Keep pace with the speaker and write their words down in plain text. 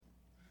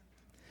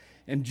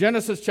in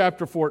Genesis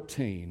chapter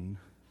 14,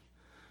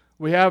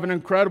 we have an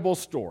incredible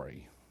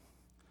story.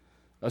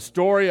 A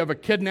story of a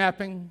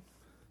kidnapping,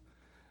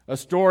 a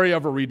story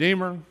of a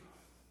redeemer,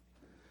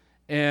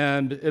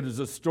 and it is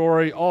a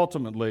story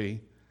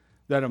ultimately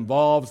that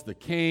involves the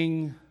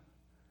King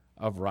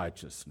of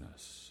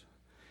righteousness.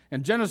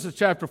 In Genesis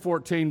chapter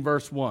 14,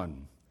 verse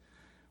 1,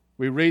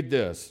 we read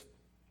this,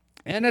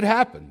 "And it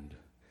happened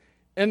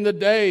in the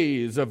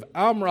days of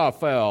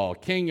Amraphel,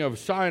 king of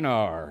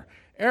Shinar,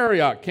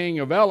 Arioch, king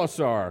of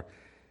Elasar,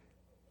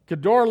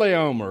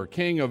 Kedorlaomer,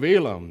 king of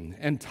Elam,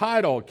 and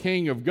Tidal,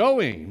 king of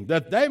Goim,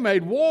 that they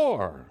made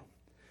war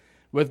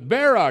with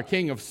Bera,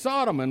 king of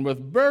Sodom, and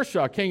with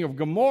Bersha, king of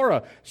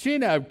Gomorrah,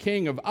 Shinab,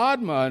 king of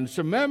Admah, and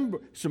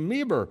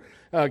Shemeber,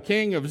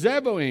 king of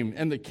Zeboim,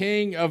 and the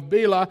king of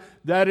Bela,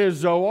 that is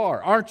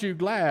Zoar." Aren't you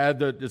glad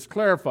that it's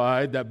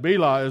clarified that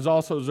Bela is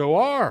also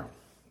Zoar?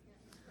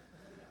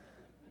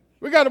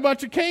 We got a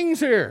bunch of kings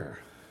here.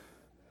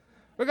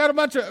 We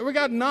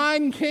got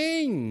 9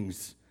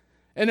 kings.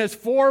 And it's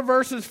 4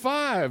 versus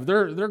 5.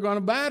 They're going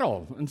to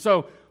battle. And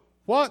so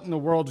what in the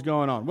world's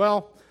going on?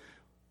 Well,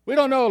 we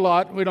don't know a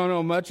lot. We don't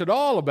know much at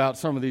all about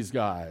some of these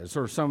guys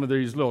or some of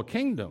these little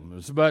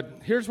kingdoms.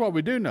 But here's what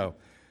we do know.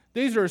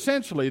 These are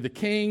essentially the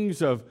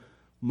kings of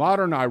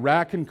modern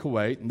Iraq and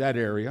Kuwait, in that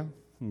area,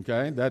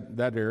 okay,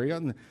 that area.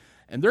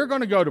 And they're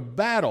going to go to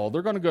battle.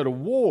 They're going to go to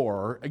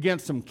war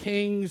against some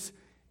kings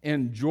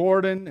in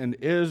Jordan and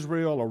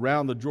Israel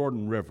around the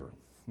Jordan River,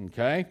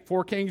 okay?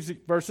 4 kings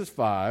versus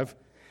 5.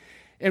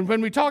 And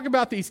when we talk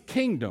about these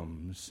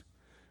kingdoms,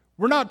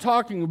 we're not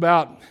talking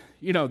about,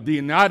 the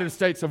United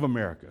States of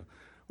America.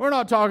 We're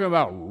not talking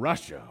about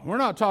Russia. We're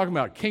not talking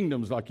about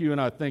kingdoms like you and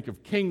I think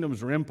of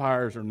kingdoms or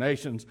empires or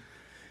nations.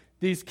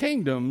 These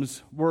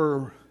kingdoms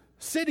were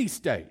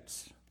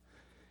city-states.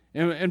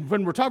 And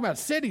when we're talking about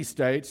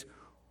city-states,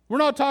 we're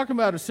not talking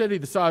about a city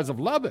the size of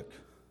Lubbock.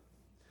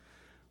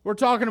 We're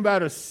talking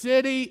about a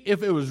city,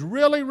 if it was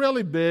really,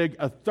 really big,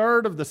 a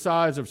third of the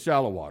size of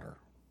Shallow Water.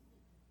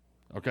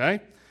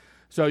 Okay?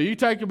 So you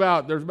take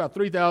there's about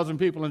 3,000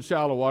 people in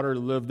Shallow Water that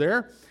live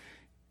there.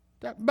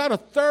 About a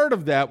third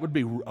of that would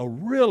be a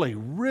really,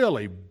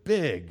 really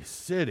big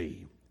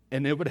city,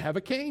 and it would have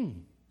a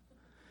king.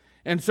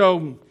 And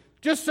so,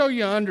 just so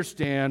you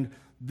understand,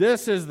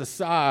 this is the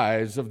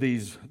size of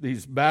these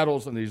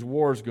battles and these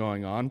wars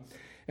going on.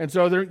 And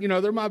so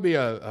there might be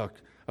a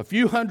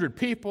few hundred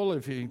people,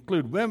 if you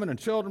include women and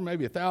children,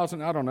 maybe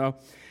 1,000, I don't know.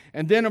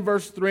 And then in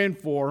verse 3 and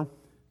 4,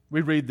 we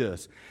read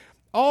this.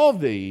 "All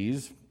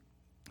these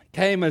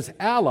came as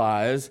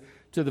allies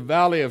to the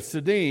valley of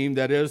Siddim,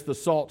 that is the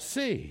Salt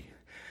Sea.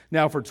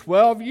 Now for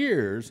 12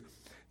 years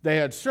they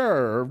had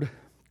served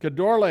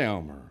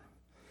Kedorlaomer,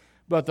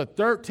 but the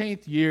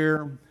 13th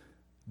year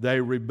they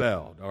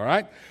rebelled." All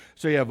right?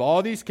 So you have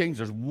all these kings.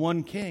 There's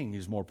one king.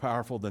 He's more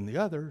powerful than the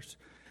others.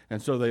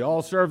 And so they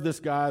all serve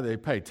this guy. They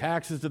pay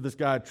taxes to this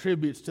guy,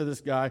 tributes to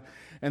this guy,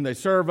 and they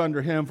serve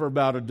under him for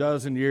about a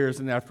dozen years.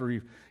 And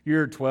after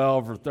year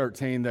 12 or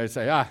 13, they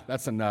say,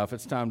 that's enough.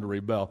 It's time to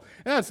rebel.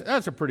 And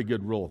that's a pretty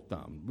good rule of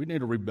thumb. We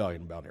need a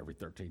rebellion about every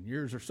 13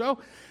 years or so.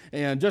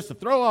 And just to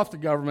throw off the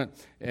government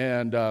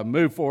and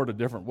move forward a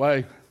different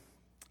way.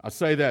 I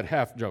say that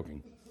half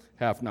joking,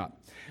 half not.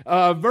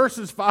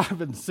 Verses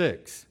 5 and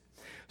 6.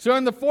 "So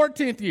in the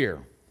 14th year,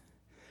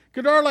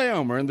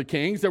 Kedorlaomer and the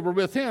kings that were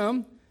with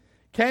him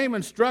came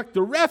and struck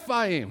the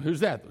Rephaim."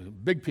 Who's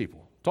that? Big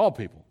people, tall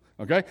people,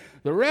 okay?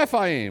 "The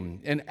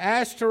Rephaim and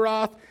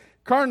Ashtaroth,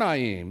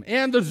 Karnaim,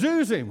 and the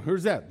Zuzim."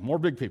 Who's that? More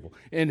big people.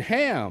 "And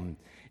Ham,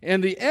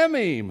 and the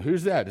Emim."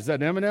 Who's that? Is that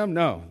Eminem?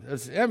 No,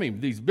 that's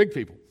Emim, these big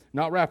people,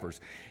 not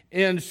rappers.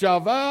 "And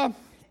Shavah,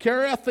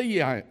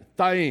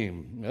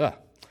 Kerethaim,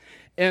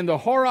 and the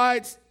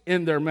Horites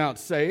in their Mount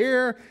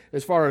Seir,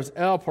 as far as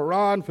El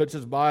Paran, which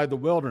is by the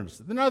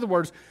wilderness." In other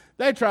words,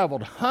 they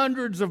traveled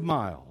hundreds of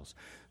miles.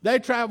 They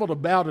traveled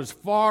about as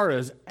far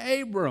as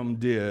Abram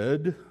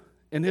did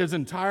in his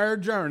entire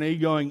journey,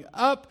 going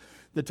up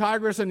the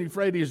Tigris and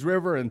Euphrates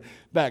River and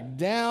back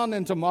down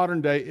into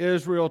modern-day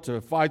Israel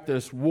to fight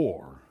this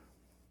war.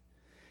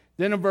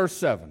 Then in verse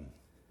 7,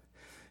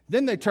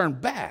 "Then they turn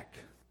back."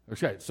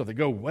 Okay, so they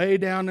go way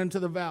down into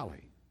the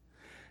valley.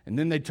 And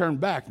then they turn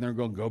back, and they're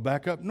going to go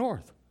back up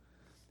north.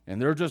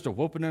 And they're just a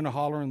whooping and a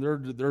hollering.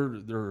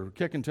 They're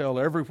kicking tail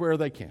everywhere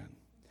they can.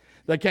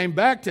 They came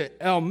back to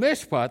El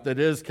Mishpat, that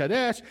is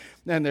Kadesh,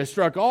 and they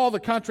struck all the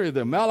country of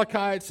the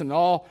Amalekites and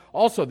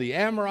also the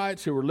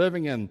Amorites who were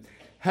living in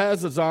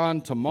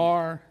Hazazon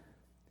Tamar.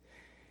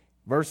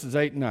 Verses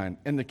 8 and 9.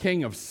 "And the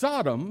king of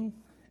Sodom,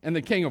 and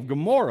the king of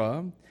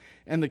Gomorrah,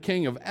 and the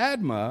king of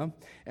Admah,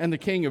 and the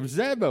king of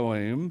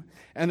Zeboim,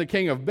 and the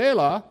king of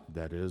Bela,"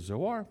 that is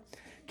Zoar,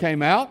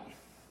 "came out,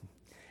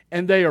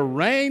 and they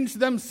arranged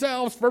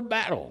themselves for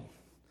battle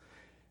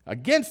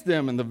against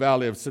them in the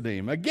valley of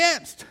Siddim,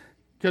 against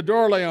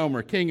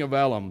Kedorlaomer, king of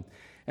Elam,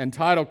 and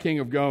Tidal, king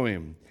of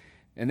Goim,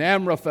 and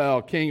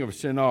Amraphel, king of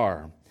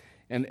Shinar,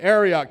 and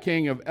Arioch,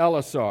 king of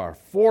Elasar.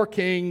 4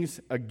 kings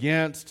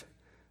against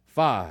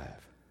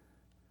 5.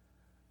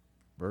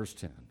 Verse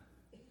 10.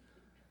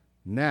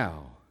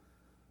 Now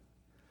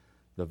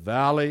the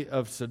valley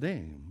of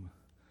Siddim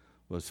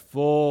was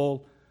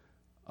full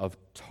of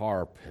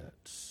tar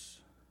pits,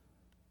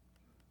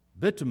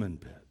 bitumen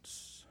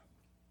pits.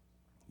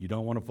 You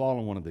don't want to fall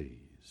in one of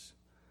these.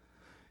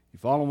 You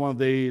fall in one of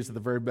these, at the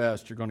very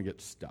best, you're going to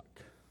get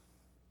stuck.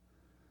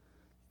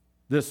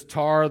 This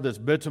tar, this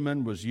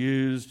bitumen, was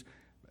used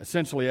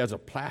essentially as a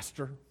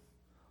plaster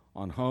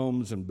on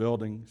homes and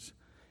buildings.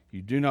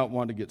 You do not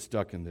want to get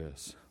stuck in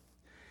this.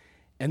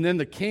 And then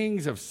the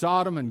kings of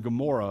Sodom and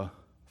Gomorrah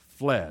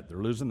fled. They're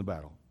losing the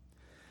battle.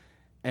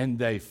 And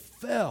they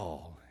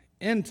fell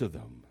into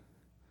them.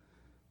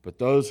 But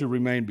those who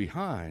remained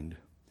behind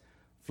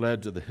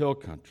fled to the hill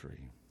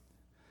country.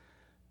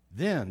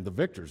 Then the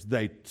victors,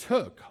 they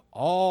took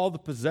all the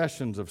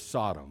possessions of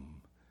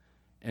Sodom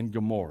and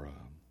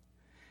Gomorrah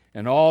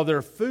and all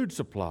their food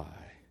supply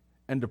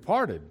and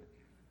departed.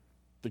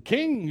 The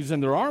kings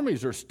and their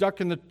armies are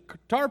stuck in the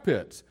tar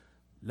pits.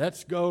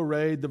 Let's go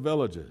raid the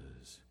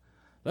villages.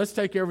 Let's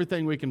take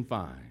everything we can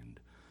find.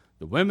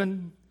 The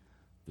women,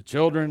 the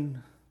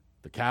children,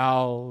 the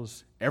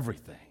cows,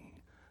 everything.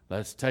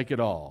 Let's take it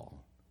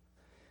all.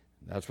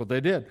 That's what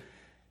they did.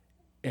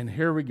 And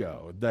here we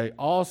go. They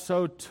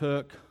also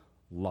took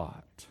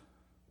Lot,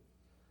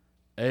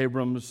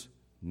 Abram's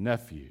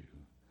nephew,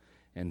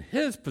 and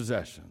his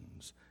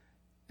possessions,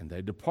 and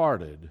they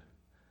departed.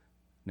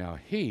 Now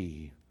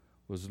he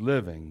was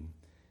living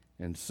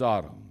in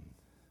Sodom.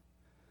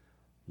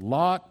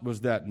 Lot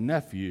was that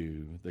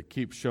nephew that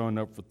keeps showing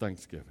up for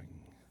Thanksgiving.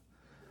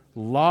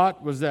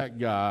 Lot was that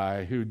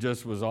guy who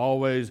just was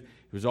always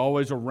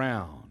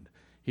around.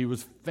 He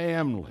was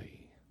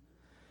family.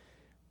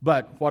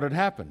 But what had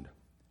happened?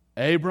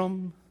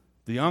 Abram,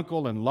 the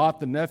uncle, and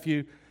Lot, the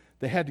nephew,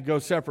 they had to go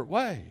separate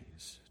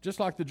ways. Just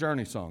like the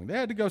Journey song. They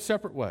had to go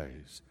separate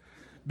ways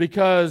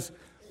because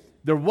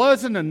there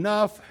wasn't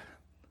enough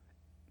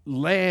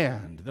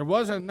land. There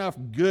wasn't enough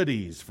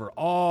goodies for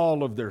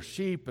all of their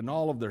sheep and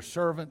all of their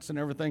servants and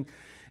everything.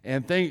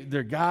 And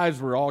their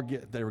guys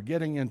were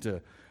getting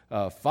into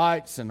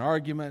fights and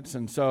arguments.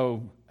 And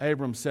so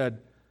Abram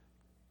said,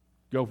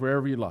 go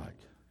wherever you like,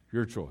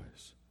 your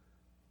choice.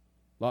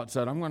 Lot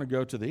said, I'm going to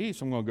go to the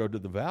east. I'm going to go to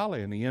the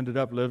valley. And he ended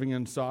up living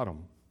in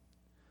Sodom.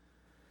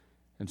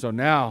 And so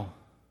now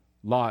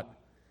Lot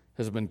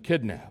has been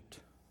kidnapped.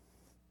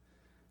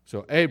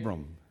 So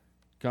Abram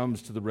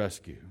comes to the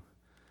rescue.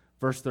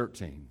 Verse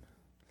 13.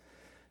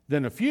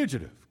 Then a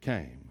fugitive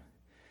came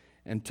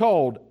and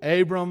told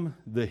Abram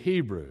the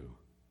Hebrew,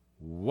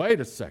 wait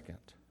a second.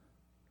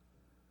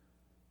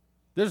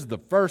 This is the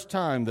first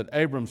time that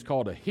Abram's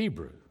called a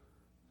Hebrew.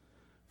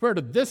 Where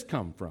did this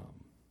come from?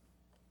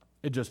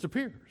 It just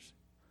appears.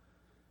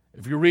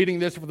 If you're reading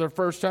this for the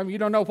first time, you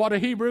don't know what a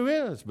Hebrew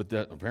is, but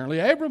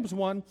apparently Abram's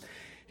one.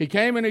 He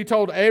came and he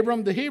told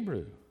Abram the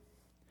Hebrew.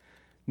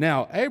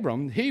 Now,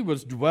 Abram, he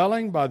was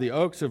dwelling by the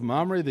oaks of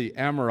Mamre the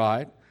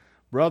Amorite,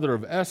 brother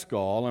of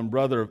Eshcol and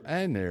brother of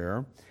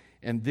Aner,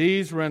 and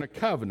these were in a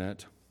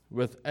covenant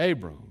with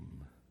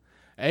Abram.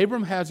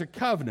 Abram has a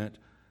covenant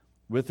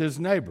with his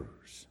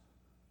neighbors.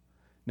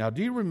 Now,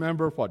 do you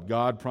remember what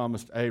God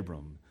promised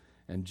Abram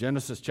in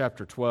Genesis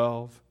chapter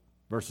 12,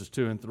 verses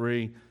 2 and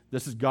 3?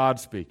 This is God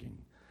speaking.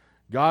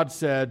 God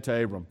said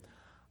to Abram,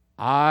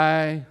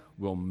 I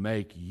will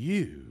make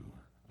you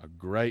a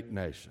great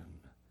nation,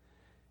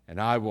 and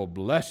I will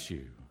bless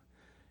you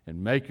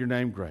and make your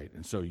name great,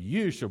 and so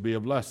you shall be a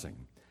blessing.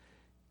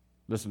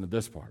 Listen to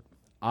this part.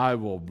 I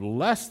will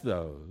bless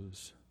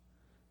those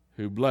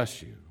who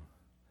bless you,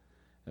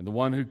 and the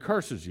one who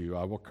curses you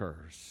I will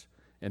curse,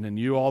 and in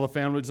you all the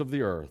families of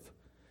the earth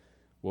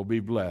will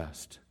be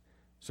blessed.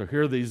 So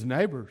here are these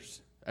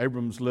neighbors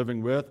Abram's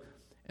living with,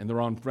 and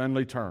they're on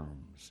friendly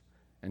terms,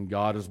 and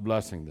God is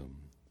blessing them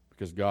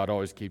because God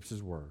always keeps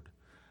his word.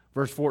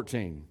 Verse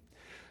 14.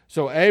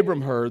 So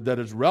Abram heard that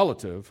his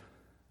relative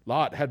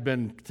Lot had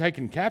been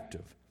taken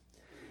captive,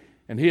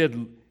 and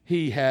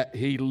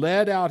he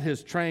led out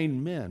his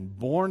trained men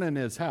born in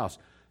his house,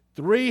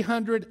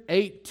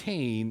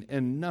 318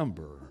 in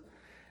number,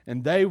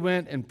 and they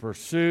went in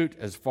pursuit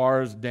as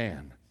far as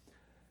Dan.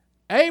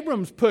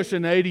 Abram's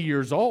pushing 80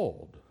 years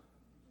old.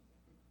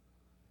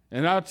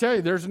 And I'll tell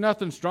you, there's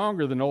nothing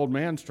stronger than old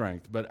man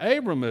strength, but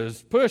Abram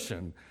is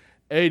pushing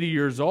 80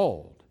 years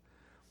old.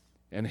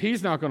 And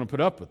he's not going to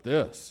put up with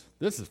this.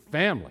 This is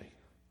family.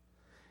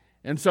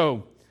 And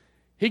so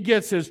he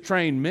gets his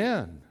trained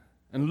men.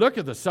 And look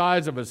at the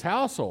size of his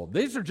household.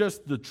 These are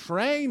just the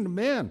trained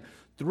men,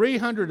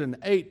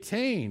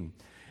 318.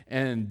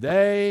 And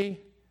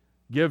they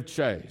give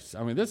chase.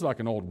 I mean, this is like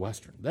an old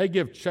Western. They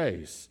give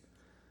chase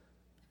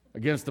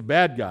against the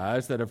bad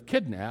guys that have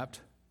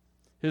kidnapped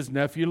his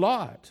nephew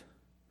Lot.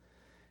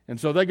 And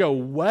so they go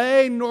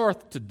way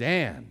north to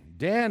Dan.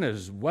 Dan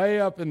is way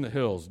up in the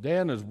hills.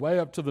 Dan is way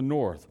up to the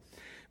north.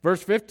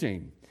 Verse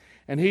 15.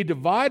 And he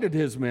divided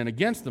his men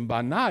against them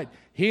by night,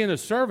 he and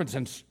his servants,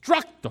 and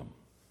struck them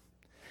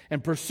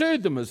and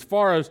pursued them as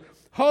far as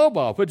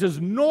Hobah, which is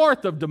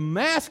north of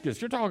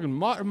Damascus. You're talking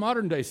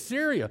modern-day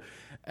Syria.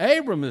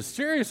 Abram is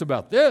serious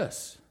about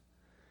this.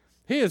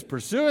 He is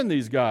pursuing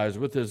these guys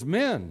with his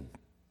men.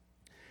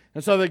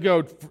 And so they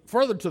go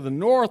further to the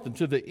north and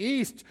to the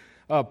east,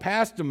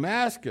 past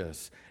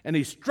Damascus, and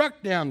he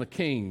struck down the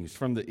kings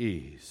from the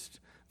east.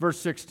 Verse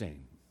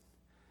 16.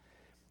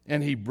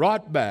 And he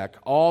brought back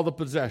all the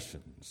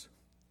possessions.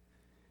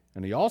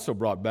 And he also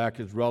brought back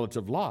his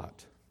relative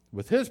Lot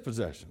with his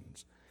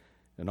possessions,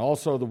 and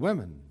also the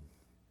women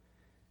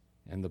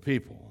and the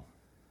people.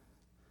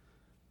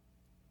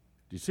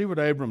 Do you see what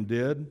Abram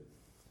did?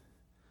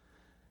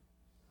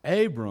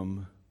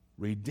 Abram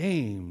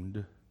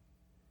redeemed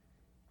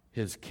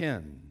his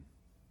kin.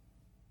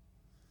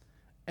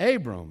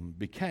 Abram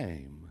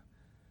became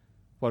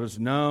what is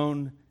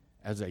known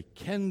as a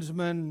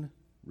kinsman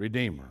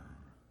redeemer.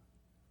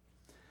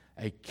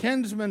 A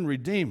kinsman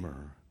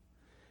redeemer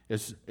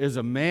is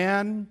a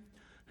man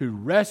who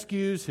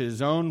rescues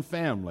his own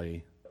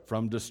family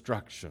from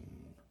destruction.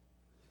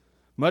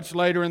 Much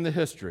later in the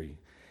history,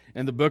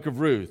 in the book of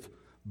Ruth,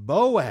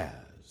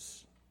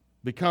 Boaz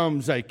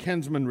becomes a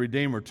kinsman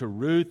redeemer to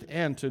Ruth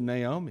and to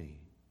Naomi.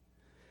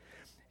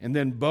 And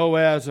then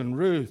Boaz and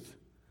Ruth,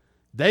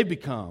 they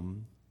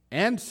become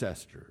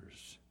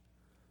ancestors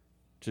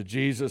to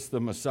Jesus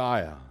the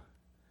Messiah.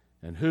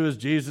 And who is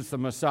Jesus the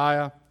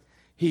Messiah?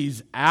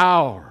 He's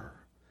our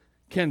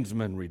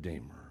kinsman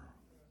redeemer.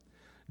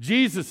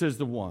 Jesus is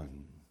the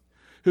one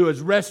who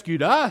has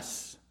rescued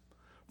us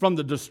from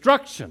the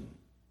destruction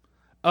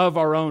of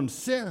our own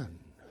sin.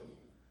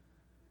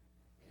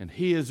 And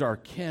he is our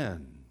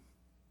kin.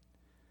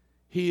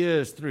 He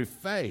is, through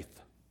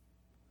faith,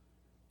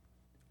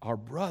 our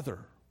brother.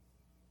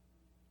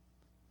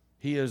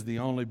 He is the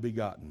only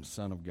begotten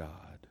Son of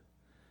God.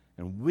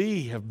 And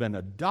we have been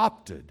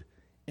adopted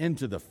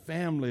into the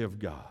family of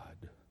God.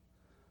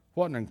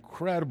 What an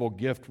incredible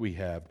gift we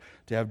have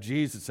to have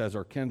Jesus as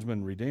our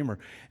kinsman redeemer.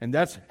 And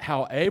that's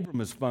how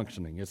Abram is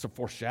functioning. It's a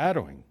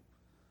foreshadowing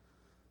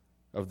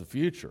of the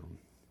future.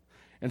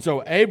 And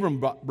so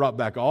Abram brought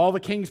back all the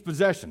king's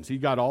possessions. He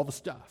got all the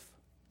stuff.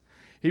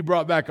 He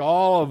brought back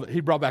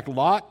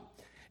Lot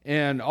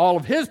and all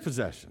of his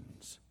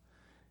possessions.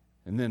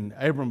 And then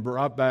Abram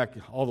brought back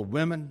all the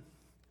women,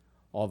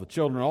 all the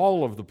children,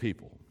 all of the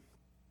people.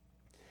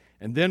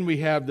 And then we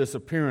have this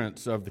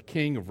appearance of the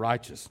King of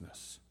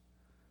Righteousness.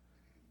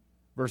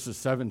 Verses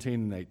 17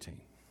 and 18.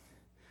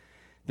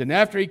 Then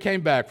after he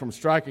came back from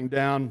striking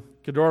down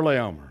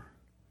Kedorlaomer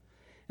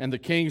and the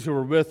kings who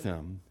were with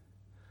him,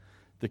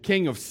 the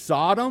king of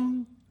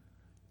Sodom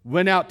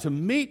went out to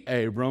meet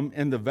Abram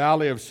in the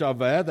valley of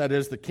Shaveh, that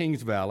is the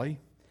king's valley,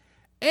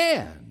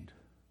 and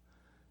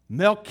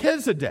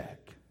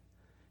Melchizedek,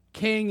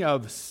 king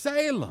of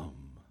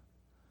Salem,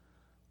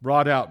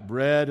 brought out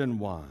bread and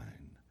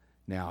wine.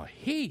 Now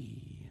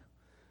he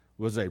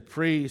was a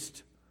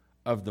priest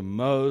of the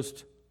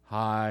Most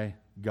High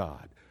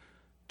God.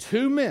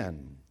 Two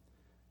men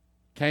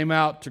came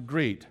out to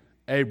greet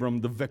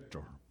Abram the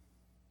victor.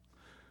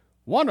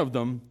 One of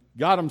them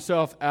got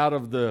himself out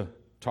of the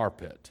tar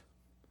pit,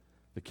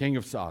 the king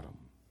of Sodom.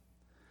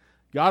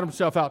 Got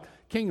himself out.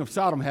 King of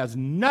Sodom has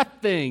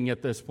nothing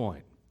at this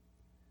point.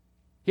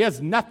 He has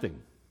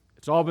nothing.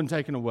 It's all been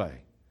taken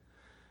away.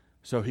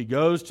 So he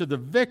goes to the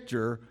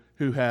victor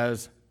who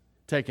has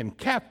taken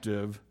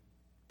captive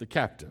the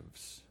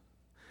captives.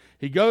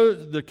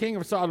 The king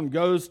of Sodom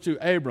goes to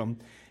Abram,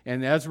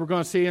 and as we're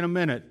going to see in a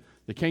minute,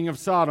 the king of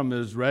Sodom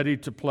is ready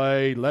to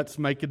play let's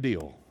make a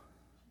deal.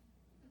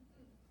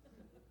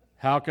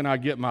 How can I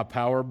get my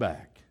power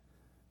back?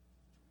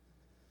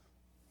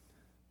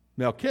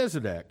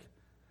 Melchizedek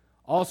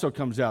also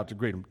comes out to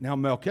greet him. Now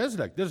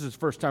Melchizedek, this is his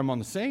first time on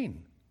the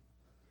scene.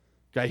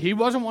 Okay, he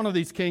wasn't one of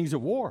these kings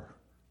at war.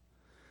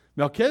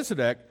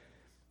 Melchizedek,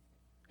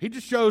 he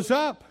just shows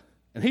up,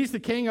 and he's the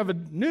king of a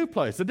new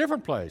place, a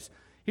different place.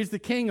 He's the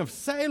king of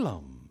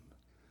Salem.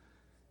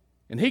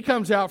 And he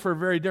comes out for a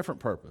very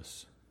different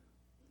purpose.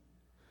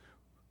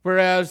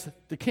 Whereas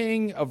the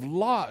king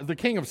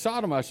of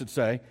Sodom, I should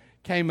say,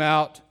 came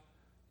out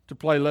to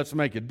play let's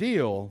make a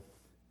deal,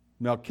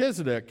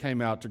 Melchizedek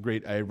came out to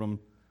greet Abram,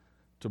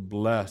 to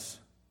bless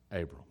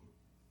Abram.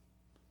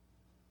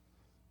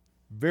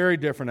 Very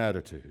different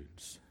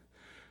attitudes.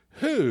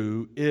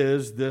 Who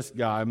is this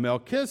guy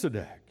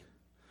Melchizedek?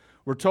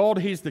 We're told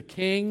he's the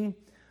king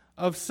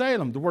of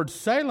Salem. The word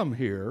Salem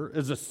here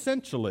is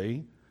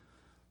essentially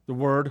the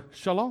word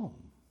shalom.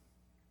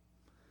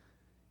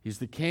 He's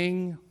the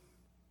king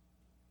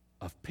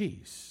of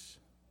peace.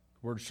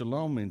 The word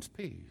shalom means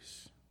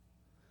peace.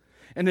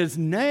 And his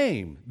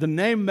name, the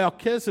name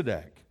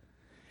Melchizedek,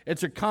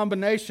 it's a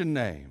combination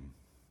name.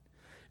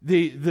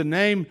 The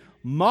name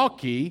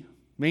Malki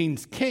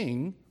means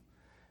king,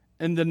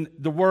 and then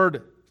the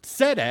word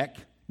Tzedek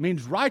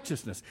means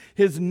righteousness.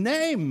 His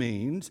name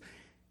means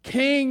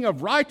King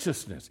of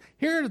Righteousness.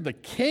 Here, the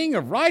King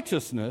of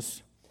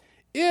Righteousness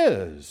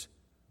is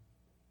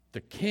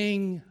the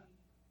King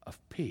of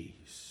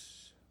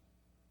Peace.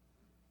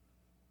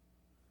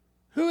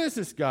 Who is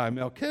this guy,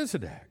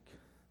 Melchizedek?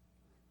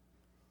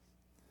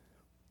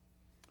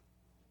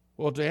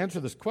 Well, to answer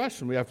this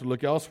question, we have to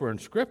look elsewhere in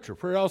Scripture.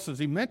 Where else is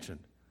he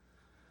mentioned?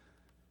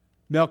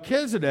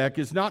 Melchizedek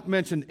is not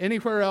mentioned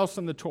anywhere else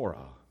in the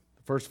Torah.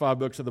 the first 5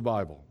 books of the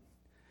Bible.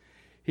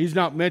 He's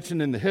not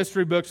mentioned in the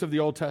history books of the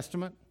Old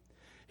Testament.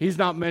 He's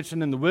not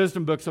mentioned in the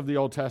wisdom books of the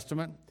Old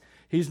Testament.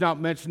 He's not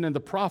mentioned in the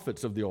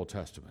prophets of the Old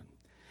Testament.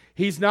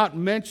 He's not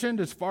mentioned,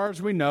 as far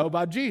as we know,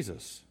 by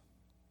Jesus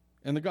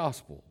in the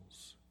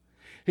Gospels.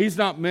 He's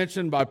not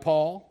mentioned by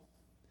Paul.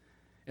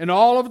 In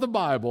all of the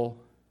Bible,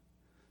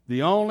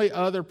 the only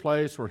other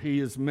place where he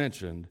is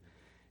mentioned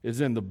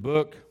is in the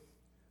book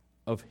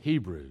of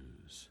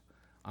Hebrews.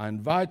 I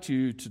invite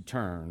you to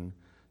turn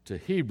to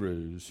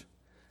Hebrews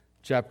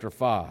chapter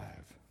 5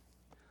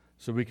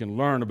 so we can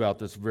learn about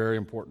this very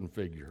important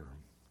figure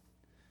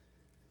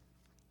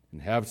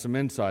and have some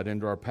insight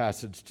into our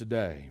passage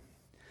today.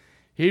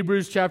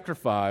 Hebrews chapter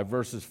 5,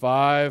 verses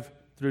 5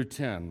 through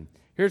 10.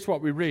 Here's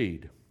what we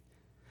read.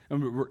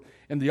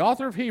 And the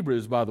author of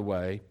Hebrews, by the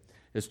way,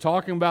 is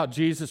talking about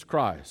Jesus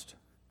Christ.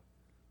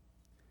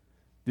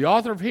 The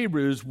author of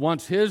Hebrews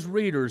wants his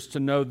readers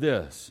to know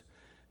this,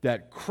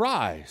 that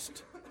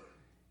Christ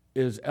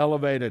is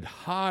elevated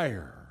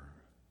higher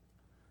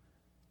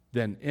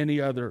than any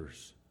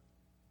others.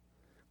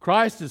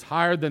 Christ is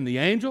higher than the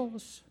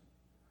angels,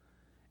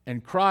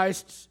 and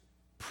Christ's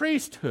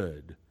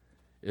priesthood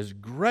is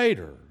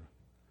greater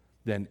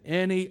than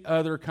any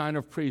other kind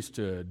of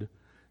priesthood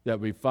that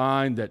we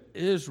find that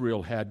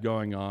Israel had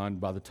going on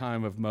by the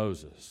time of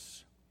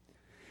Moses.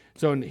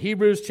 So in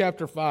Hebrews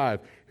chapter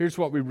 5, here's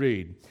what we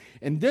read.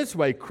 In this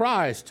way,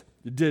 Christ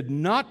did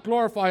not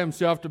glorify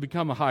himself to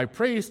become a high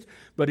priest,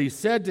 but he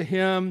said to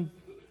him,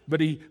 but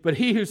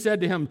he who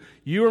said to him,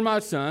 "You are my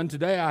son,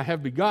 today I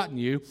have begotten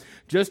you,"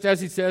 just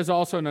as he says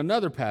also in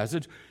another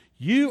passage,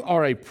 "You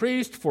are a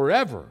priest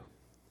forever,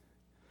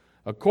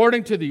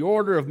 according to the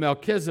order of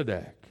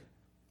Melchizedek."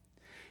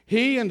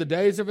 He, in the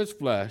days of his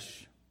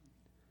flesh,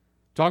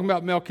 talking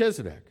about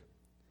Melchizedek,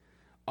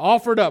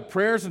 offered up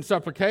prayers and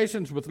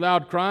supplications with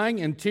loud crying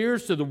and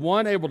tears to the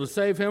one able to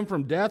save him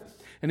from death,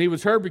 and he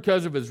was heard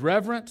because of his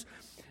reverence.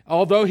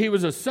 Although he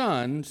was a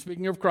son,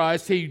 speaking of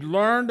Christ, he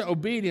learned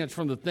obedience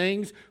from the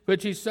things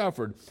which he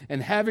suffered,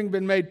 and having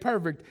been made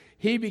perfect,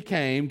 he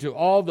became to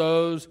all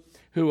those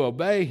who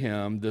obey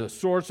him the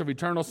source of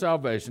eternal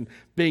salvation,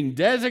 being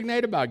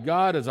designated by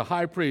God as a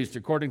high priest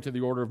according to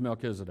the order of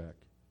Melchizedek.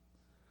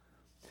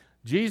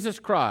 Jesus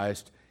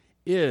Christ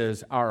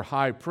is our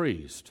high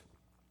priest,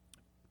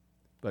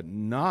 but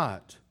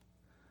not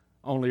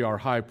only our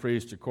high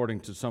priest according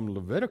to some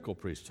Levitical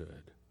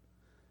priesthood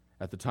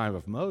at the time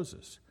of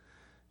Moses.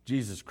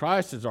 Jesus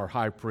Christ is our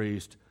high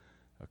priest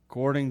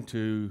according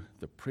to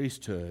the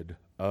priesthood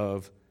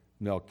of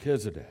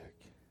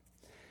Melchizedek.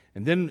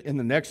 And then in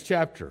the next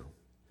chapter,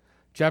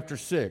 chapter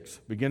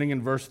 6, beginning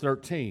in verse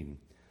 13,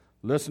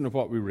 listen to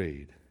what we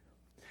read.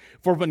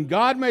 For when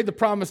God made the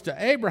promise to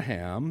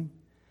Abraham,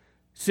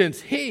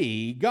 since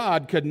he,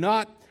 God,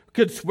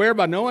 could swear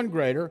by no one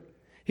greater,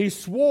 he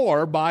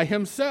swore by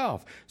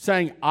himself,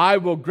 saying, "I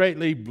will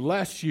greatly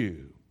bless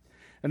you,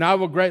 and I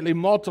will greatly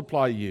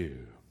multiply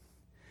you."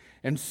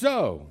 And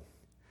so,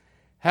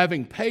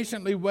 having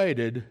patiently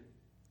waited,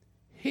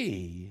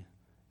 he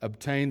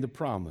obtained the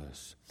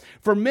promise.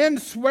 For men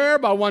swear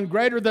by one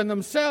greater than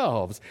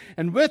themselves,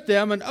 and with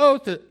them an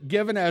oath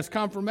given as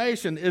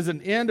confirmation is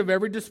an end of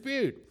every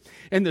dispute.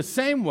 In the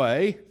same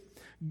way,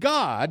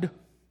 God,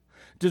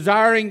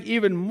 desiring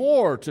even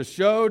more to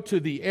show to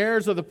the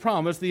heirs of the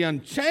promise the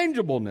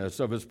unchangeableness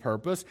of his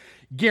purpose,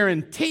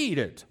 guaranteed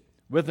it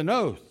with an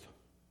oath,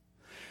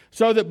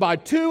 so that by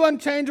two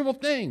unchangeable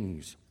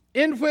things,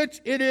 in which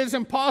it is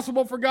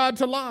impossible for God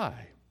to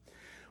lie,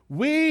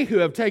 we who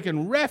have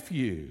taken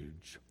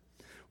refuge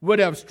would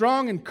have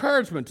strong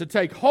encouragement to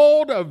take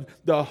hold of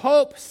the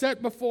hope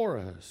set before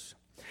us.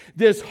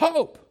 This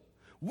hope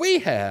we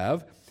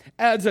have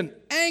as an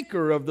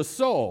anchor of the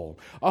soul,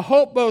 a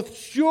hope both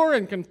sure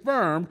and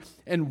confirmed,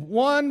 and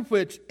one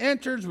which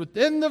enters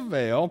within the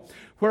veil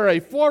where a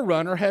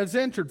forerunner has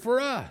entered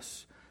for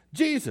us,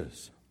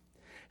 Jesus,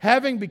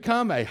 having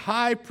become a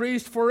high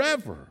priest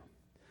forever,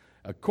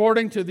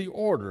 according to the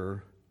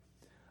order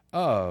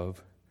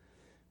of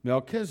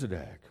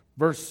Melchizedek.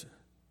 Verse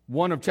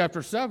 1 of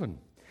chapter 7.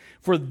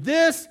 For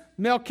this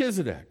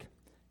Melchizedek,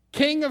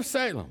 king of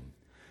Salem,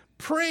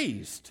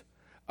 priest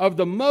of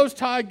the Most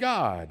High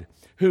God,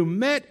 who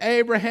met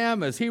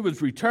Abraham as he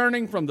was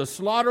returning from the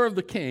slaughter of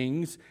the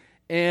kings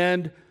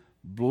and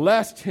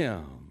blessed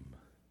him.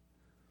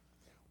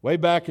 Way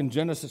back in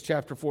Genesis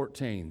chapter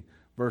 14,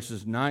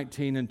 verses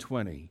 19 and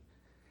 20,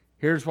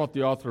 here's what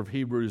the author of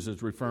Hebrews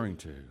is referring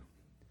to.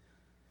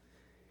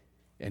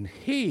 And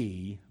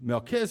he,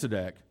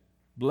 Melchizedek,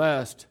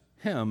 blessed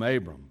him,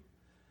 Abram.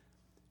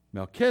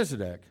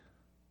 Melchizedek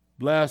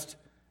blessed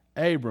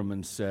Abram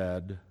and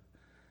said,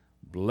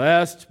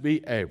 "Blessed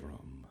be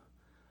Abram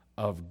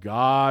of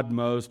God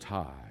Most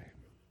High,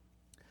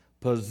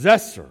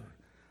 possessor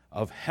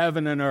of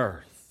heaven and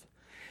earth,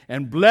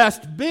 and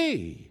blessed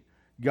be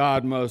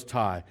God Most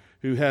High,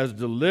 who has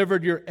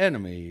delivered your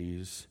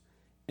enemies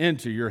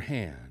into your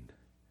hand."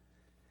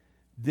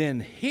 Then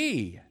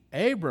he,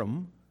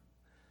 Abram,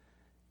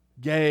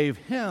 gave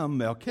him,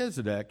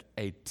 Melchizedek,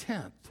 a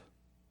tenth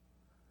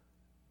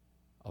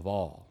of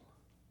all.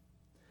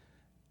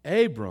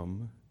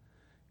 Abram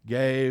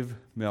gave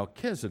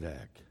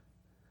Melchizedek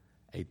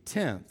a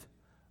tenth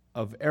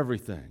of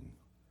everything.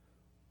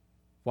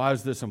 Why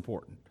is this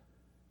important?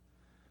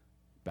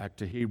 Back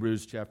to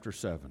Hebrews chapter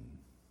 7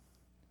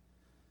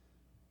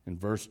 in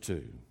verse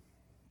 2.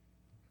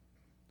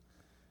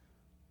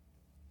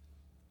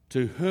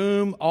 To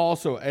whom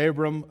also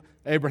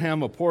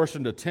Abraham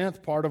apportioned a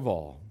tenth part of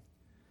all,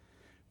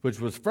 which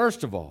was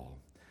first of all,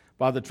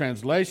 by the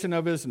translation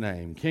of his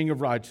name, King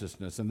of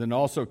Righteousness, and then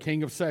also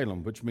King of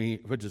Salem, which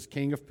is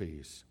King of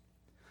Peace.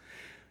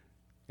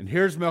 And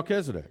here's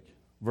Melchizedek,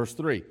 verse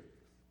 3.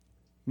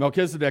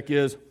 Melchizedek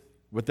is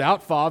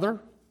without father,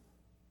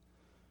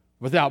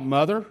 without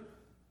mother,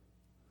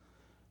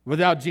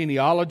 without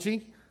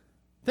genealogy.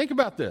 Think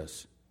about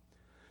this.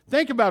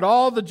 Think about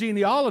all the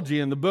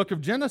genealogy in the book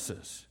of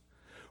Genesis.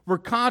 We're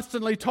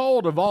constantly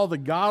told of all the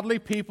godly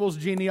people's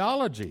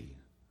genealogy.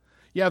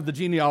 You have the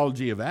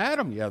genealogy of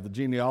Adam. You have the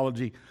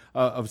genealogy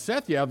of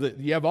Seth. You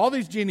have all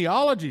these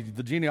genealogies,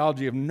 the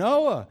genealogy of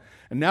Noah,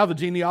 and now the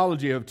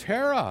genealogy of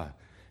Terah,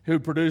 who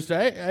produced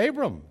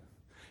Abram.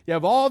 You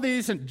have all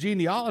these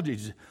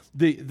genealogies.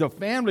 The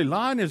family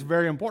line is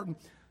very important.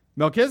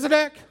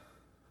 Melchizedek,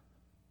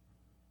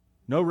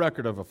 no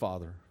record of a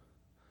father,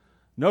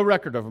 no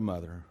record of a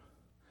mother,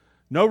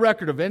 no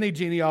record of any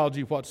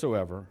genealogy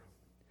whatsoever.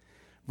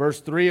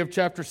 Verse 3 of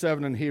chapter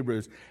 7 in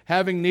Hebrews,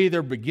 having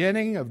neither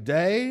beginning of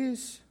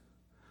days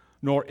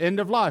nor end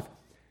of life.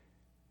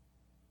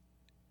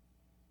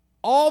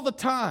 All the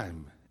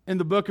time in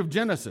the book of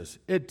Genesis,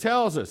 it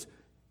tells us,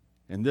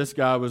 and this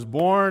guy was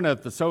born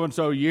at the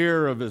so-and-so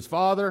year of his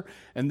father,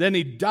 and then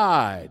he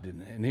died,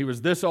 and he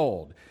was this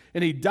old.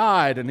 And he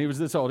died, and he was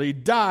this old. He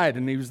died,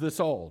 and he was this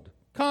old.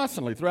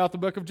 Constantly throughout the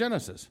book of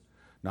Genesis.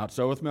 Not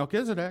so with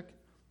Melchizedek.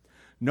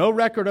 No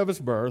record of his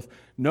birth,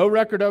 no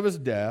record of his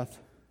death,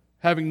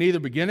 having neither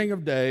beginning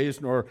of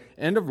days nor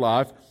end of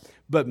life,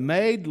 but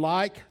made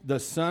like the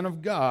Son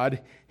of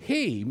God,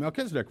 he,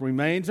 Melchizedek,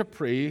 remains a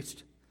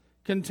priest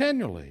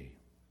continually.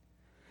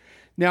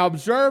 Now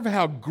observe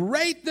how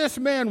great this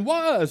man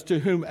was, to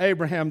whom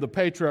Abraham the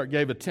patriarch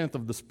gave a tenth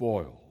of the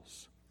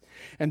spoils.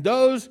 And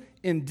those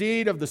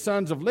indeed of the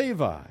sons of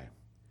Levi,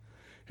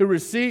 who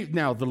received,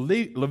 now the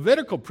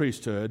Levitical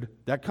priesthood,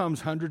 that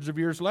comes hundreds of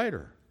years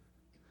later.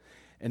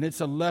 And it's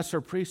a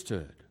lesser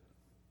priesthood.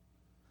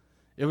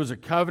 It was a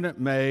covenant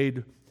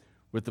made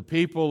with the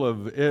people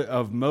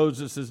of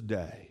Moses'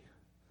 day.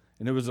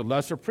 And it was a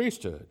lesser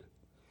priesthood.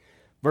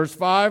 Verse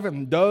 5,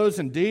 and those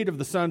indeed of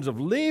the sons of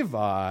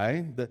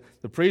Levi,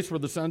 the priests were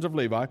the sons of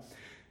Levi,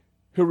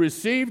 who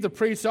received the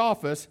priest's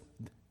office,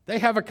 they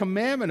have a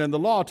commandment in the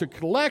law to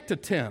collect a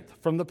tenth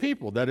from the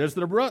people, that is,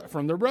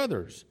 from their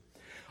brothers,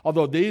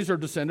 although these are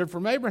descended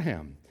from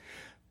Abraham.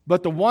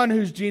 But the one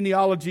whose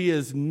genealogy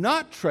is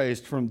not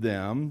traced from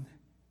them,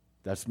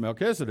 that's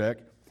Melchizedek,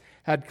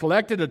 had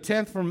collected a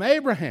tenth from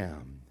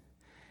Abraham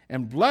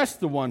and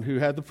blessed the one who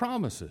had the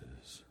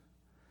promises.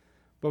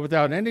 But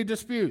without any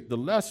dispute, the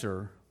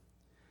lesser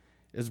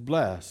is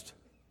blessed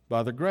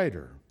by the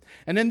greater.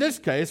 And in this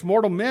case,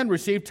 mortal men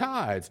receive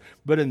tithes,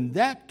 but in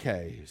that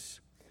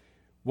case,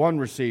 one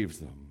receives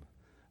them,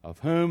 of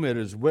whom it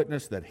is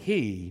witnessed that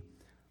he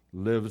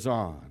lives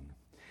on.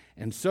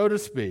 And so to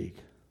speak,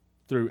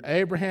 through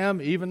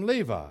Abraham, even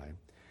Levi,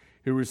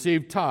 who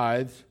received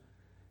tithes,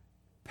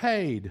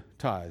 paid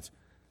tithes.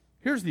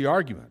 Here's the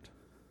argument.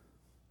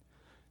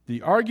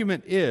 The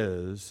argument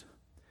is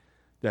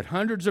that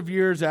hundreds of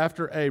years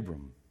after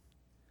Abram,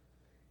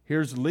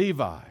 here's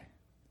Levi.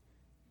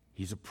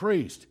 He's a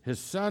priest. His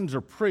sons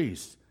are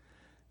priests.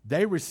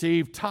 They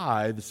receive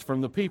tithes from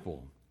the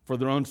people for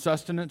their own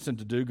sustenance and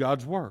to do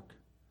God's work.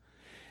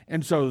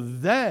 And so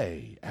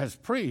they, as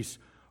priests,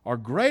 are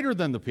greater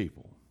than the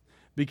people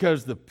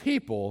because the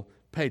people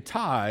pay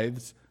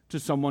tithes to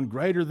someone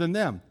greater than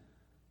them.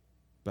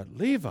 But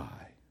Levi,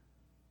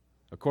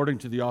 according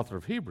to the author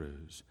of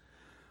Hebrews,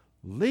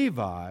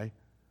 Levi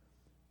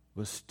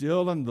was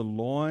still in the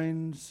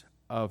loins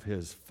of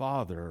his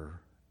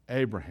father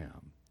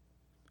Abraham,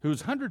 who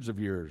was hundreds of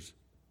years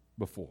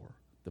before.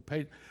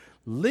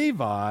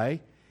 Levi,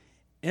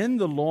 in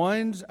the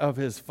loins of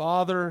his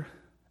father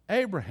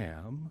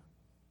Abraham,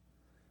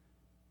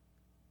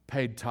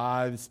 paid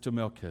tithes to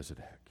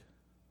Melchizedek.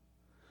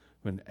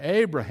 When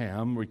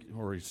Abraham,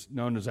 or he's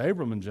known as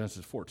Abram in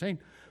Genesis 14,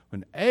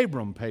 when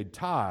Abram paid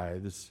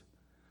tithes,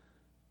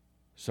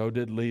 so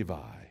did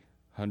Levi,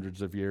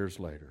 hundreds of years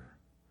later,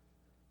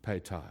 pay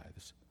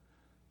tithes.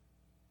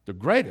 The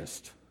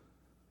greatest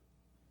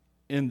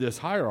in this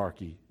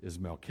hierarchy is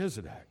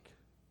Melchizedek.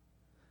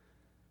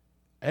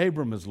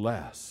 Abram is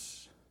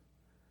less,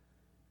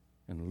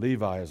 and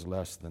Levi is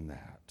less than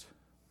that.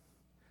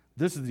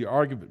 This is the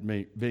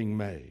argument being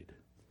made.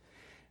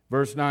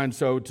 Verse 9,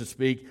 so to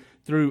speak,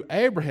 through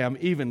Abraham,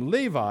 even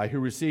Levi, who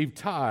received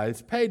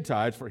tithes, paid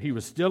tithes, for he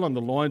was still in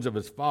the loins of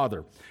his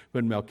father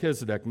when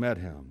Melchizedek met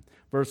him.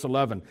 Verse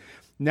 11,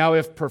 now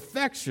if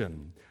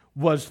perfection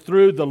was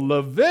through the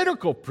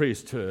Levitical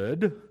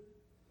priesthood,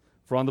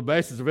 for on the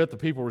basis of it the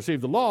people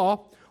received the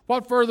law,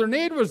 What further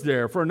need was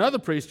there for another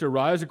priest to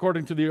arise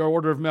according to the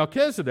order of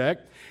Melchizedek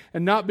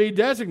and not be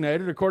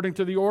designated according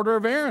to the order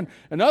of Aaron?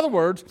 In other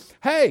words,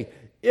 hey,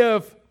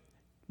 if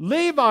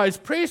Levi's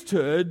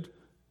priesthood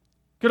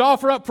could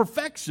offer up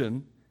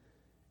perfection,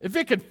 if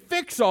it could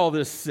fix all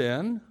this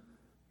sin,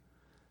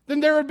 then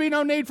there would be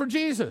no need for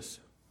Jesus.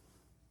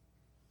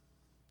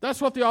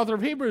 That's what the author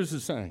of Hebrews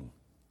is saying.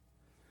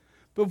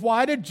 But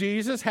why did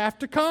Jesus have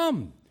to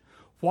come?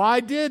 Why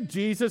did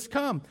Jesus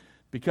come?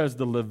 Because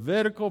the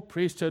Levitical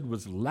priesthood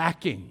was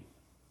lacking.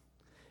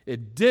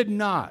 It did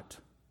not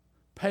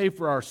pay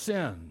for our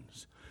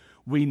sins.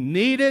 We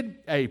needed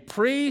a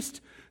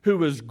priest who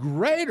was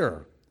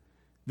greater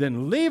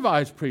than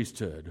Levi's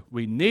priesthood.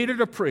 We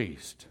needed a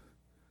priest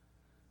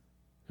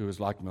who was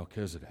like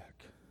Melchizedek.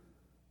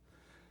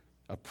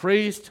 A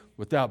priest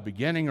without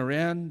beginning or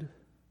end.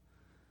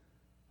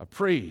 A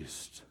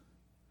priest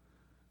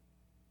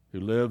who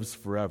lives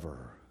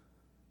forever.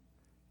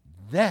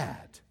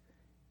 That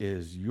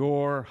is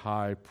your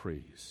high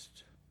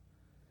priest.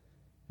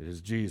 It is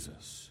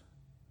Jesus,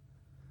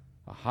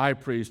 a high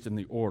priest in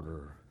the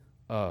order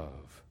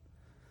of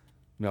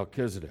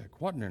Melchizedek.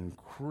 What an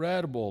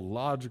incredible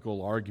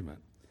logical argument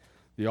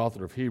the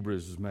author of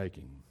Hebrews is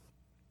making.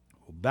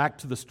 Well, back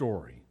to the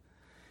story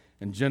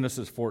in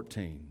Genesis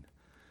 14.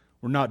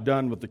 We're not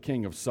done with the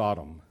king of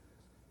Sodom.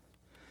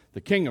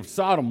 The king of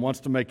Sodom wants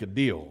to make a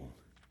deal.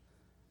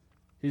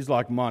 He's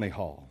like Monty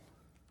Hall.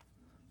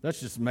 Let's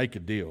just make a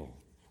deal.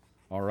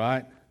 All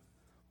right?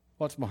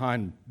 What's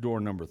behind door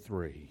number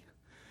 3?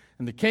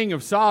 And the king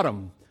of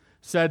Sodom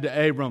said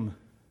to Abram,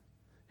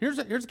 here's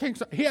the king of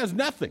Sodom. He has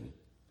nothing.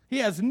 He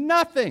has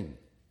nothing.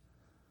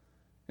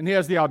 And he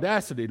has the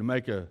audacity to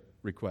make a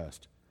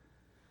request.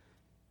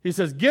 He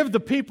says, give the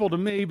people to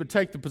me, but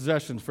take the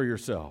possessions for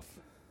yourself.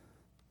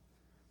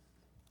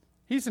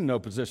 He's in no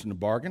position to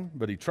bargain,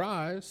 but he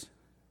tries.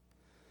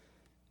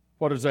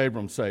 What does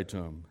Abram say to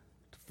him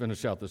to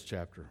finish out this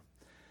chapter?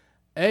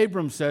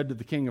 Abram said to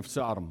the king of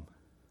Sodom,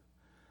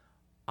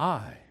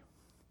 I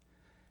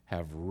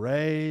have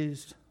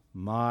raised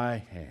my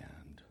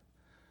hand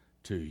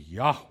to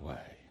Yahweh,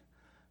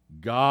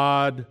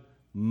 God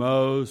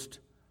Most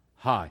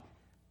High.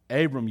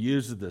 Abram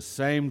uses the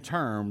same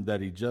term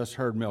that he just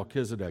heard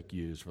Melchizedek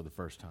use for the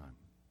first time.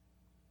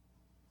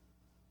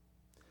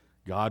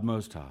 God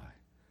Most High.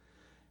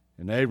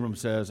 And Abram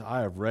says,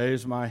 I have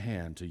raised my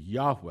hand to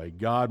Yahweh,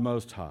 God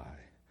Most High,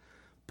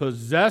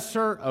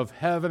 possessor of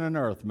heaven and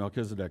earth.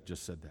 Melchizedek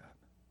just said that.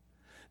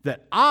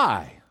 That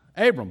I,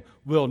 Abram,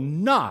 will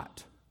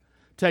not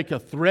take a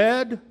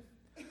thread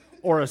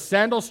or a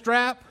sandal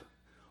strap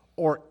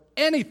or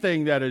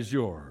anything that is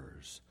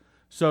yours,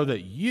 so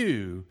that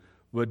you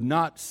would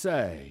not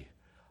say,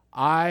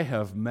 I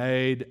have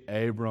made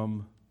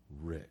Abram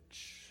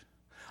rich.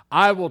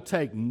 I will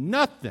take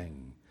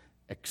nothing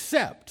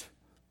except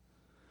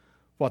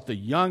what the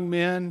young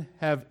men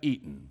have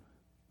eaten.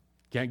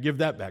 Can't give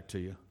that back to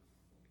you.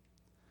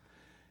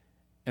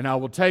 And I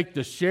will take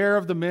the share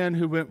of the men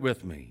who went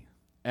with me,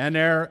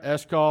 Aner,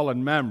 Eshcol,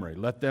 and Mamre.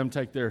 Let them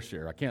take their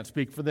share. I can't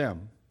speak for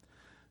them.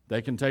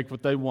 They can take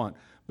what they want.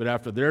 But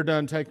after they're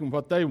done taking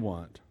what they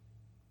want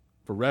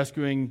for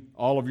rescuing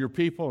all of your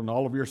people and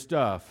all of your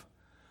stuff,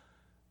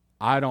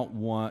 I don't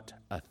want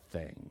a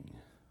thing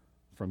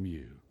from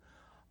you.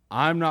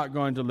 I'm not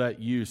going to let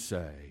you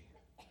say,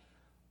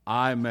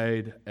 I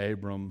made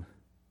Abram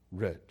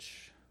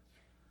rich.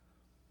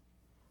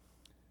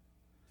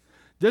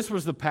 This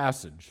was the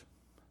passage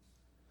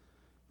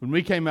when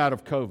we came out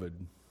of COVID.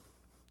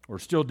 We're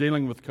still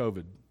dealing with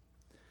COVID.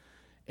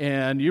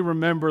 And you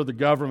remember the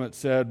government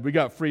said, we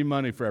got free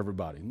money for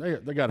everybody.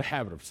 They got a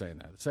habit of saying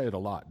that. They say it a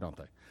lot, don't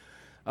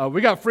they?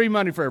 We got free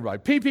money for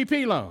everybody.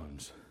 PPP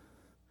loans.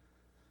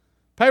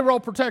 Payroll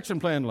protection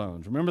plan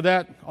loans. Remember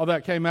that? All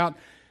that came out.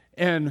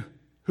 And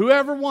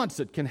whoever wants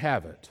it can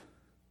have it.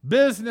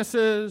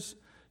 Businesses,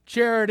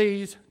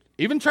 charities,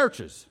 even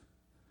churches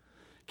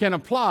can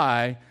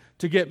apply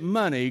to get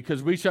money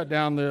because we shut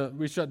down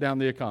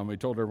the economy. We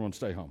told everyone to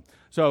stay home.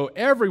 So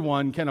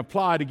everyone can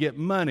apply to get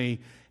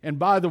money. And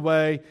by the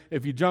way,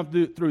 if you jump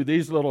through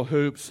these little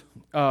hoops,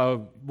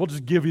 we'll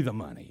just give you the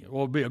money. It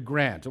will be a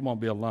grant. It won't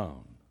be a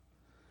loan.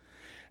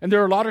 And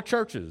there are a lot of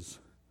churches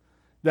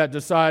that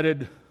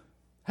decided,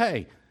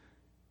 hey,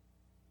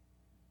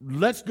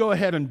 let's go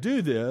ahead and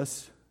do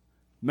this.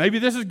 Maybe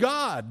this is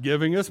God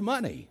giving us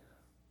money.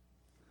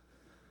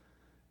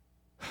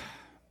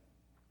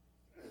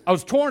 I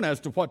was torn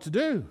as to what to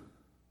do.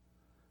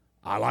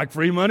 I like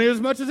free money as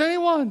much as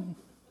anyone.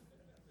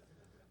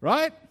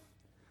 Right?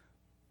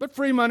 But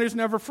free money is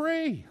never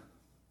free,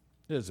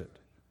 is it?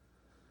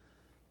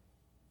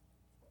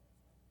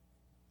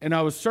 And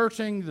I was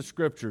searching the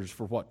scriptures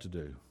for what to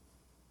do.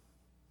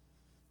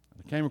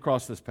 I came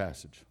across this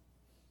passage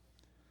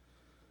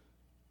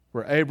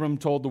where Abram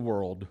told the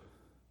world,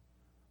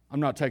 I'm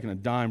not taking a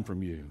dime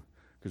from you,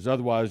 because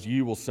otherwise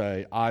you will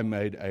say, I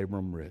made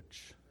Abram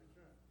rich.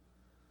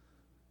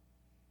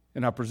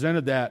 And I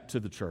presented that to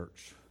the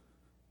church.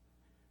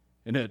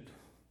 And it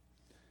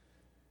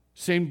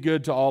seemed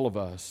good to all of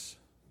us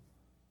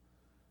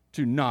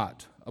to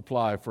not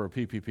apply for a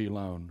PPP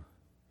loan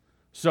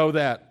so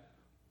that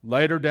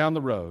later down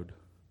the road,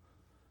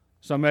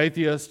 some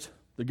atheist,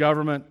 the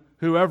government,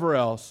 whoever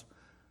else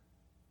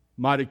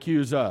might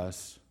accuse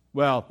us,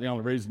 well, the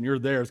only reason you're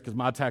there is because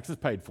my taxes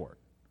paid for it.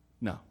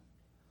 No.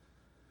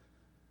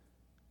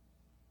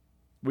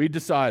 We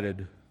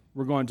decided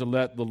we're going to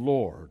let the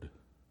Lord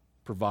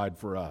provide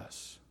for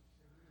us.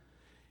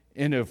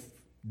 And if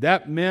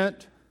that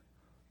meant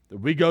that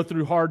we go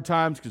through hard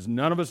times, because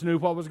none of us knew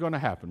what was going to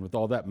happen with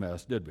all that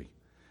mess, did we?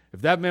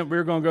 If that meant we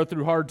were going to go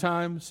through hard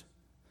times,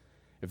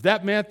 if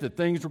that meant that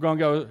things were going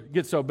to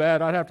get so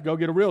bad, I'd have to go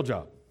get a real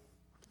job.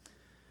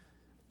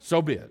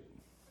 So be it.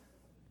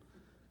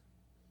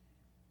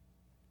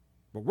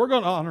 But we're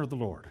going to honor the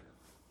Lord.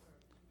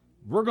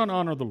 We're going to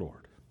honor the Lord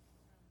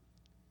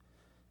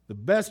the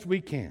best we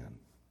can.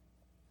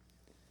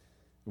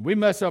 We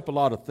mess up a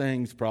lot of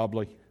things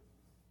probably,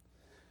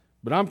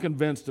 but I'm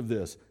convinced of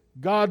this.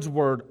 God's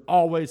Word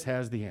always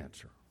has the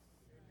answer.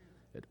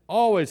 It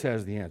always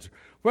has the answer.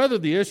 Whether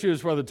the issue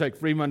is whether to take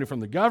free money from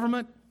the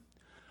government,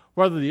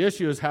 whether the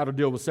issue is how to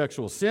deal with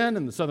sexual sin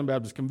in the Southern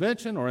Baptist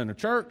Convention or in a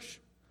church,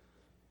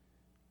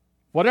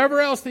 whatever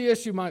else the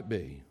issue might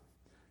be,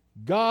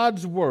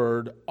 God's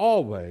Word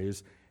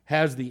always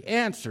has the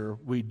answer.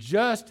 We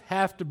just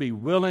have to be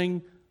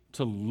willing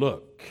to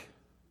look.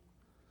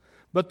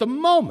 But the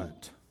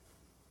moment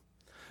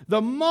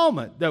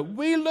that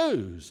we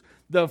lose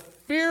the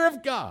fear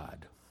of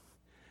God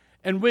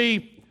and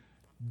we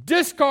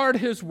discard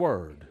His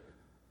Word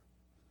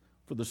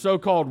for the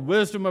so-called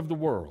wisdom of the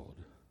world,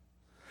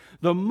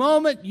 the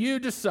moment you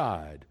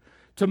decide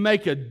to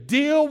make a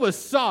deal with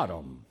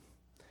Sodom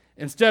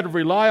instead of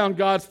rely on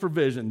God's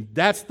provision,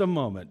 that's the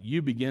moment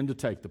you begin to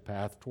take the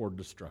path toward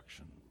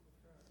destruction.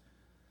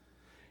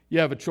 You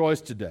have a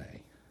choice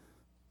today.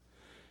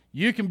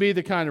 You can be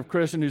the kind of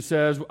Christian who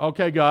says,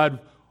 okay, God,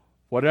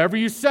 whatever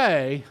you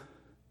say,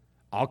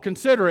 I'll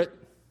consider it.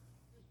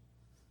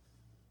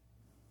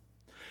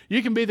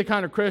 You can be the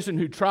kind of Christian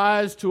who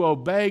tries to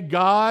obey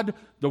God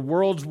the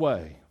world's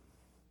way.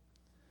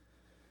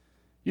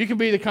 You can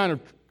be the kind of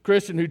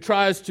Christian who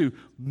tries to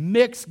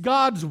mix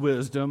God's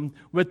wisdom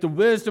with the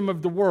wisdom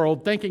of the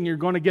world, thinking you're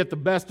going to get the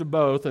best of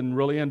both and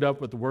really end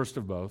up with the worst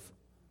of both.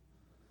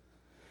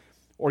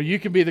 Or you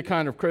can be the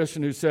kind of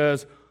Christian who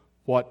says,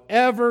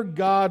 whatever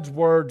God's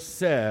Word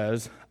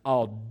says,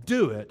 I'll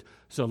do it.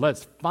 So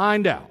let's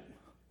find out.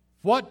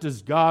 What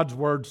does God's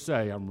Word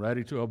say? I'm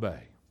ready to obey.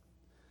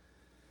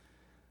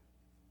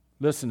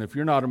 Listen, if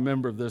you're not a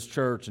member of this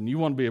church and you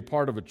want to be a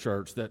part of a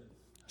church that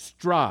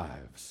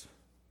strives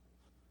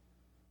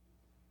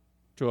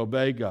to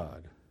obey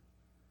God,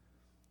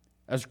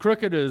 as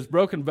crooked as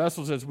broken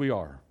vessels as we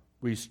are,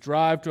 we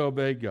strive to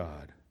obey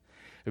God.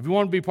 If you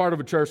want to be part of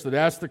a church that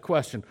asks the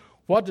question,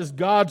 what does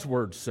God's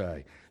Word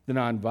say? Then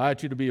I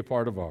invite you to be a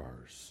part of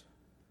ours.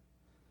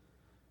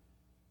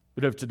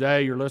 But if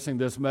today you're listening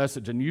to this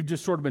message and you've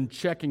just sort of been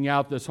checking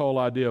out this whole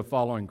idea of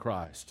following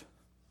Christ,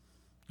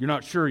 you're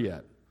not sure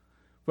yet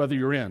whether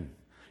you're in.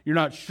 You're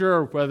not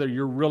sure whether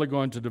you're really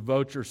going to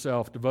devote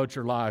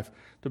your life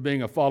to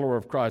being a follower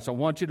of Christ. I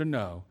want you to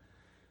know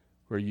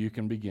where you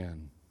can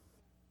begin.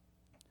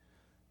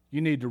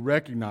 You need to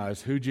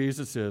recognize who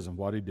Jesus is and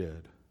what He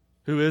did.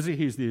 Who is He?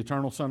 He's the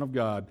eternal Son of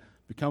God,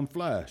 become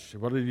flesh.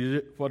 What did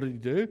He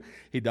do?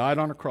 He died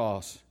on a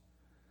cross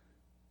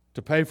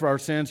to pay for our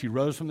sins. He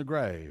rose from the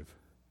grave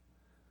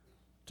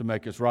to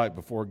make us right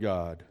before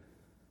God.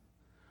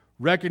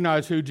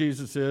 Recognize who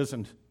Jesus is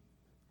and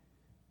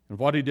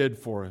what He did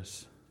for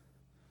us.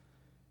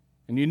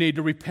 And you need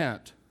to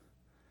repent.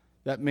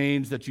 That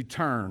means that you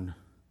turn.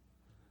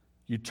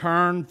 You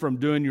turn from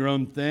doing your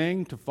own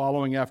thing to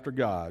following after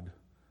God.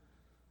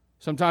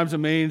 Sometimes it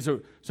means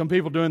that some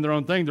people doing their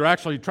own thing, they're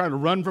actually trying to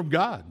run from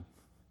God.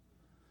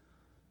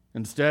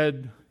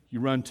 Instead, you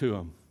run to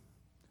Him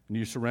and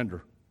you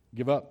surrender.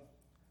 Give up.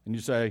 And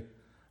you say,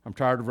 I'm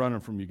tired of running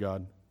from you,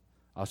 God.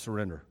 I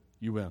surrender.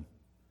 You win.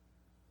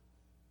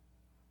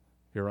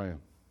 Here I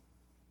am.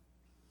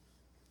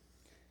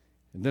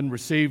 And then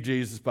receive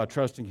Jesus by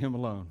trusting Him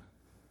alone.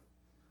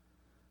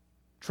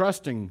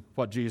 Trusting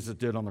what Jesus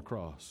did on the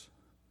cross.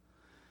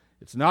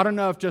 It's not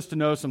enough just to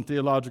know some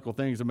theological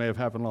things that may have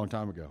happened a long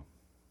time ago.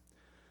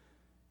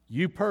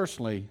 You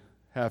personally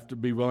have to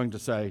be willing to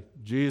say,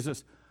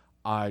 Jesus,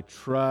 I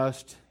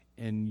trust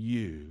in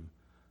You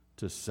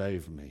to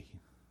save me.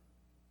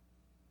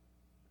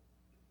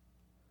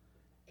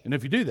 And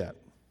if you do that,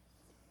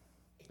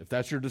 if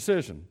that's your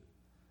decision,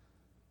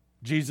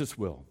 Jesus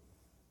will.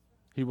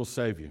 He will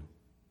save you.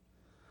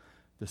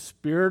 The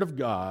Spirit of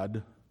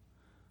God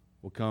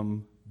will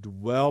come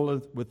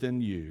dwell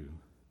within you,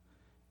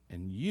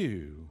 and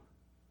you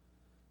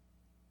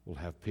will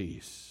have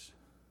peace.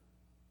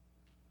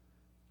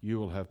 You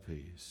will have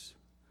peace.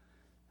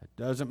 That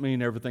doesn't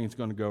mean everything's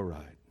going to go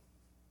right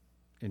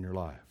in your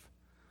life,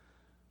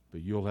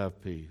 but you'll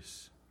have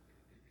peace.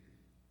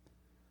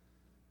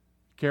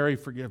 Carrie,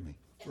 forgive me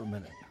for a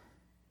minute.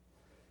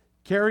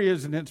 Carrie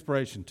is an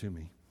inspiration to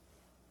me.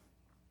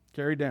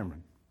 Carrie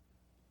Dameron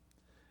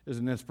is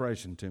an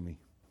inspiration to me.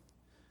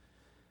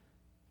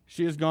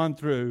 She has gone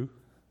through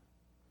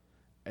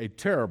a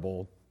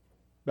terrible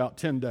about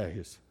 10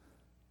 days.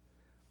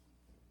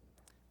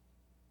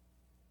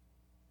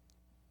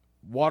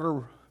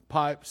 Water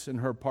pipes in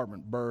her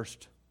apartment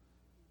burst,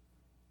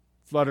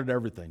 flooded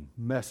everything,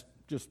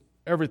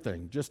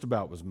 everything just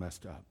about was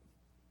messed up.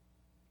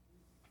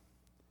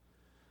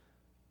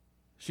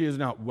 She has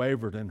not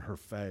wavered in her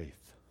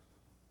faith.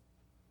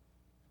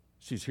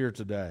 She's here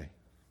today,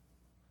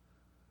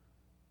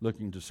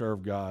 looking to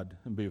serve God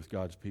and be with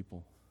God's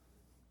people.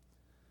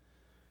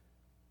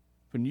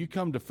 When you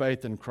come to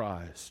faith in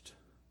Christ,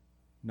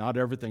 not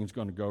everything's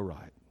going to go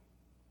right.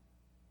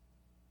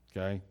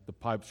 Okay? The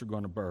pipes are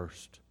going to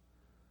burst.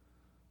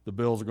 The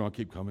bills are going to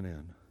keep coming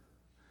in.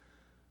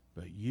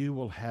 But you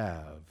will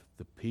have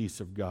the peace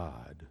of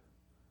God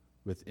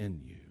within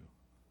you.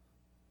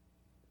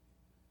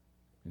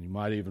 And you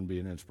might even be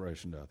an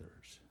inspiration to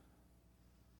others.